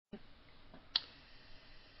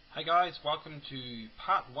Hey guys, welcome to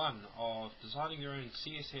part 1 of designing your own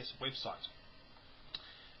CSS website.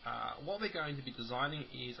 What we're going to be designing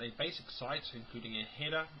is a basic site including a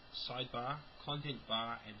header, sidebar, content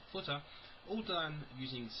bar and footer, all done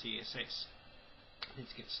using CSS.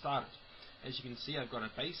 Let's get started. As you can see, I've got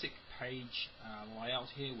a basic page layout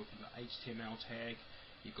here with the HTML tag.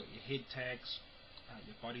 You've got your head tags,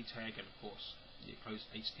 your body tag and of course your closed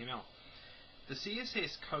HTML. The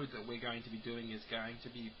CSS code that we're going to be doing is going to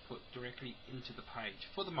be put directly into the page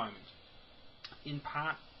for the moment. In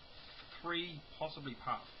part 3, possibly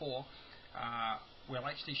part 4, we'll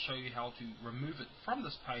actually show you how to remove it from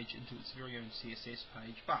this page into its very own CSS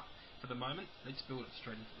page, but for the moment let's build it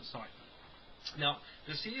straight into the site. Now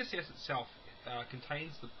the CSS itself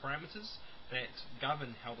contains the parameters that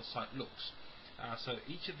govern how the site looks. So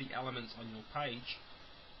each of the elements on your page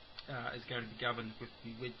is going to be governed with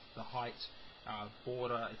the width, the height,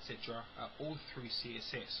 border, etc., all through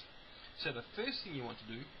CSS. So the first thing you want to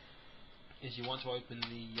do is you want to open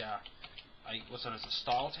the what's known as a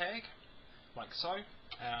style tag, like so,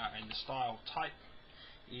 and the style type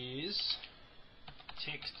is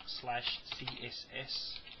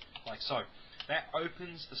text/CSS, like so. That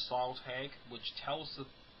opens the style tag, which tells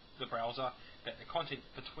the browser that the content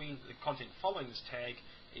following this tag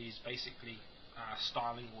is basically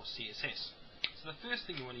styling or CSS. So the first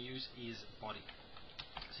thing you want to use is body.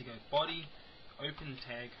 So you go body, open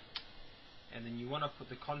tag, and then you want to put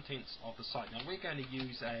the contents of the site. Now we're going to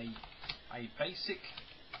use a basic,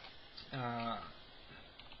 it's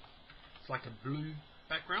like a blue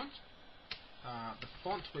background. The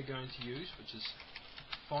font we're going to use, which is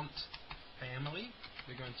font family,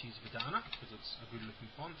 we're going to use Verdana because it's a good looking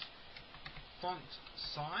font. Font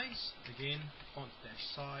size, again, font dash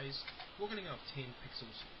size, we're going to go with 10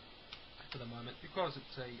 pixels for the moment because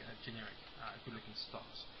it's a generic good looking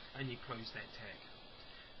styles, and you close that tag.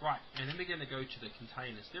 Right, and then we're going to go to the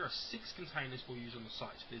containers. There are 6 containers we'll use on the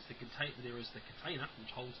site. There is the container,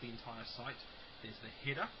 which holds the entire site. There's the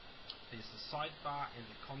header, there's the sidebar and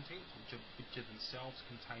the content, which are themselves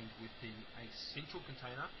contained within a central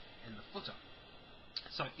container, and the footer.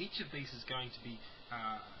 So each of these is going to be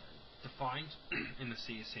defined in the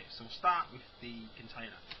CSS. So we'll start with the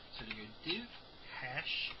container. So you go div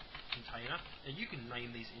hash container, and you can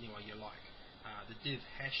name these any way you like. The div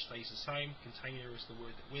hash stays the same. Container is the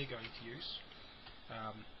word that we're going to use.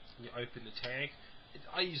 You open the tag.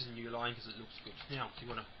 I use a new line because it looks good. Now, if you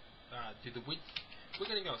want to do the width, we're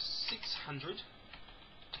going to go 600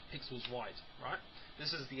 pixels wide. Right?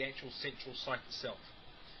 This is the actual central site itself.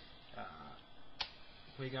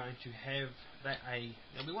 We're going to have that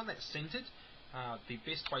now we want that centered. The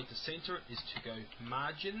best way to center it is to go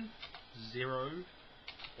margin 0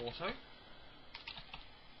 auto,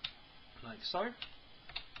 like so.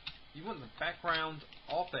 You want the background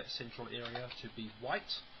of that central area to be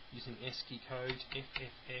white using ASCII code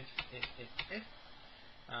FFFFFF.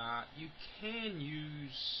 You can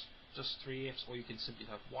use just 3 Fs, or you can simply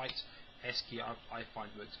have white. ASCII I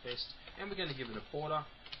find works best, and we're going to give it a border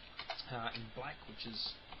in black, which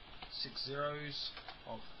is 6 zeros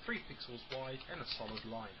of 3 pixels wide and a solid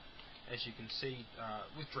line. As you can see,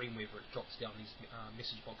 with Dreamweaver it drops down these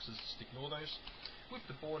message boxes, just ignore those. With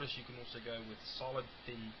the borders you can also go with solid,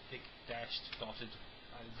 thin, thick, dashed, dotted.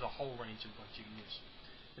 There's a whole range of ones you can use.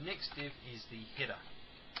 The next div is the header.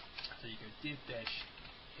 So you go div dash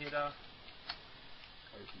header,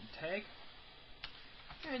 open tag,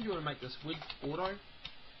 and you want to make this width auto.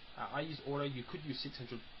 I use auto. You could use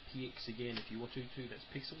 600px again if you want to, that's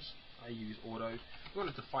pixels. I use auto. You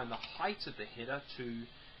want to define the height of the header to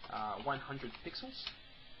 100 pixels.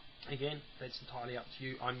 Again, that's entirely up to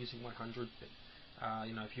you. I'm using 100, but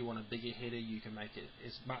if you want a bigger header, you can make it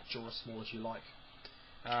as much or as small as you like.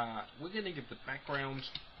 We're going to give the background,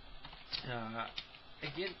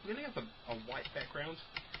 again, we're going to have a white background.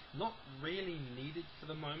 Not really needed for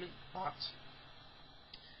the moment, but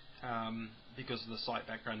because the site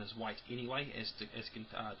background is white anyway, as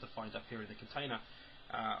defined up here in the container,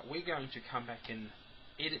 we're going to come back and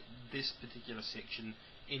edit this particular section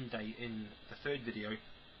in the third video.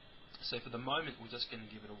 So for the moment we're just going to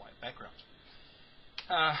give it a white background.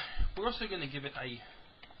 We're also going to give it a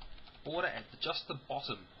border at just the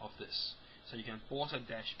bottom of this. So you can border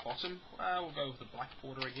dash bottom. We'll go with the black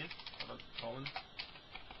border again. We'll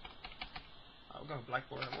go with black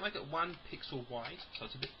border. We'll make it 1 pixel wide, so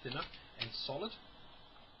it's a bit thinner and solid.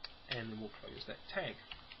 And then we'll close that tag.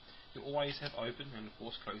 You always have open and of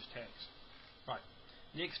course close tags. Right.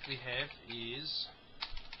 Next we have is,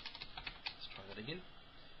 let's try that again.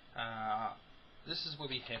 this is where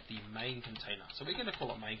we have the main container. So we're going to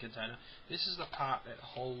call it main container. This is the part that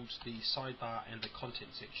holds the sidebar and the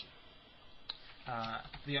content section.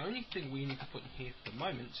 The only thing we need to put in here for the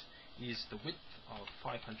moment is the width of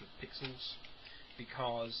 500 pixels,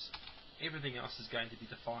 because everything else is going to be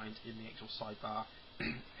defined in the actual sidebar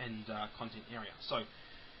and content area. So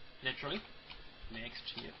naturally, next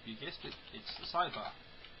here, you guessed it, it's the sidebar.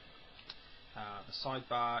 The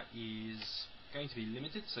sidebar is going to be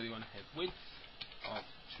limited, so we want to have width of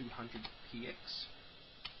 200 px.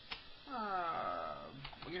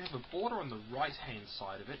 We're going to have a border on the right hand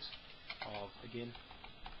side of it of, again,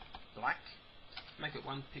 black. Make it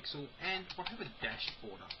 1 pixel, and we'll have a dashed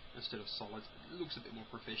border instead of solid. It looks a bit more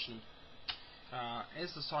professional.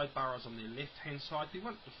 As the sidebar is on the left hand side, we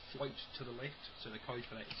want the float to the left, so the code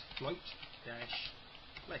for that is float dash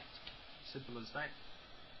left. Simple as that.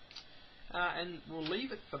 And we'll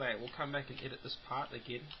leave it for that. We'll come back and edit this part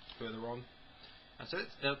again further on. So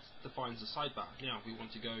that defines the sidebar. Now we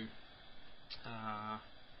want to go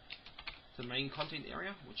to the main content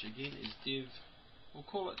area, which again is div. We'll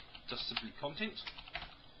call it just simply content.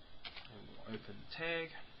 And we'll open the tag.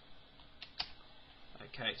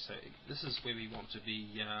 Okay, so this is where we want to be.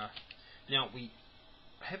 Now we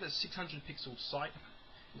have a 600 pixel site.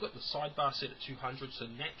 We've got the sidebar set at 200, so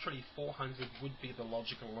naturally 400 would be the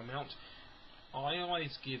logical amount. I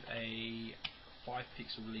always give a 5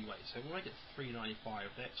 pixel leeway, so we'll make it 395.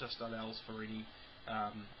 That just allows for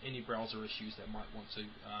any browser issues that might want to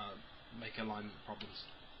make alignment problems.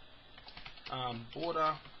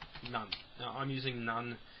 Border, none. Now I'm using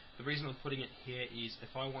none. The reason I'm putting it here is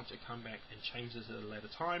if I want to come back and change this at a later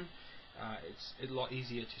time, it's a lot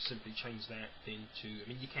easier to simply change that than to, I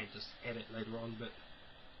mean, you can just add it later on, but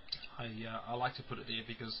I like to put it there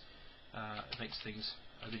because it makes things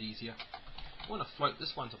a bit easier. I want to float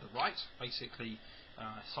this one to the right, basically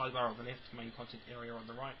sidebar on the left, main content area on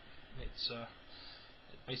the right. That's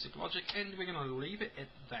basic logic, and we're going to leave it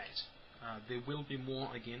at that. There will be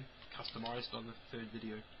more, again, customized on the third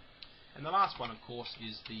video. And the last one, of course,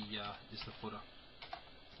 is the footer.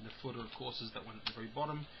 And the footer, of course, is that one at the very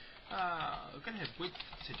bottom. We're going to have width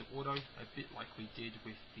set to auto, a bit like we did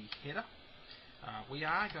with the header. We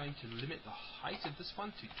are going to limit the height of this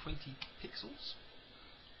one to 20 pixels.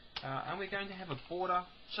 And we're going to have a border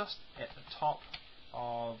just at the top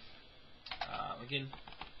of, again,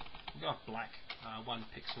 we'll go black, 1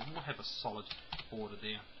 pixel. We'll have a solid border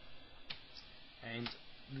there. And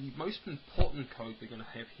the most important code we're going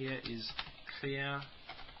to have here is clear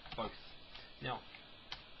both. Now,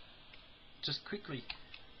 just quickly,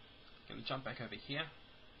 I'm going to jump back over here.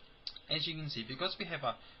 As you can see, because we have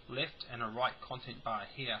a left and a right content bar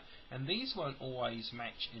here, and these won't always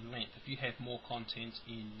match in length. If you have more content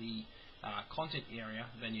in the content area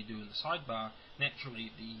than you do in the sidebar,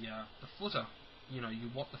 naturally the footer, you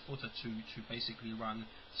want the footer to basically run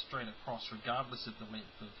straight across regardless of the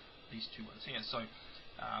length of these two ones here. So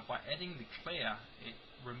by adding the clear,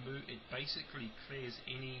 it basically clears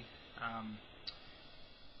any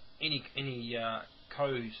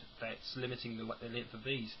code that's limiting the length of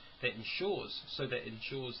these. That ensures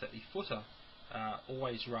that the footer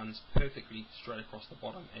always runs perfectly straight across the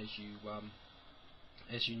bottom as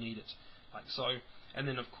you need it, like so. And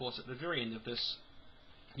then of course at the very end of this,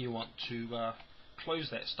 you want to close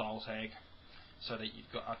that style tag, so that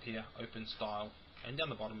you've got up here open style, and down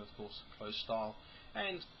the bottom of course close style,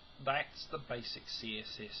 and that's the basic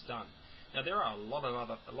CSS done. Now there are a lot of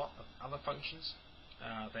other functions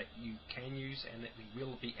that you can use and that we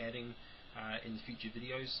will be adding in future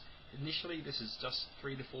videos. Initially this is just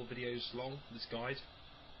 3 to 4 videos long, this guide,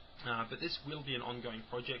 but this will be an ongoing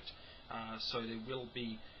project, so there will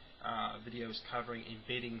be videos covering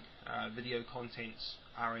embedding video contents,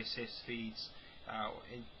 RSS feeds,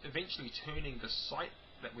 and eventually turning the site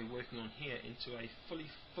that we're working on here into a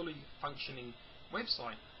fully functioning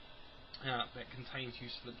website that contains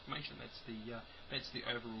useful information. That's the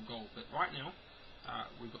overall goal. But right now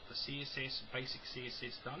we've got the basic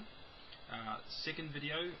CSS done. Second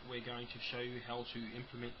video, we're going to show you how to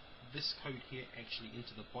implement this code here actually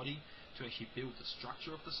into the body to actually build the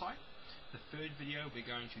structure of the site. The third video, we're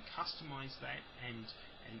going to customize that and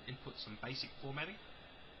input some basic formatting.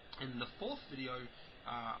 And the fourth video,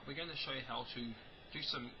 we're going to show you how to do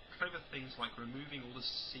some clever things like removing all the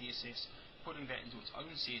CSS, putting that into its own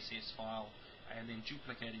CSS file, and then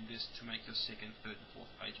duplicating this to make your second, third, and fourth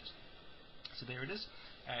pages. So there it is.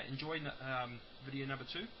 Enjoy video number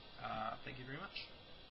 2. Thank you very much.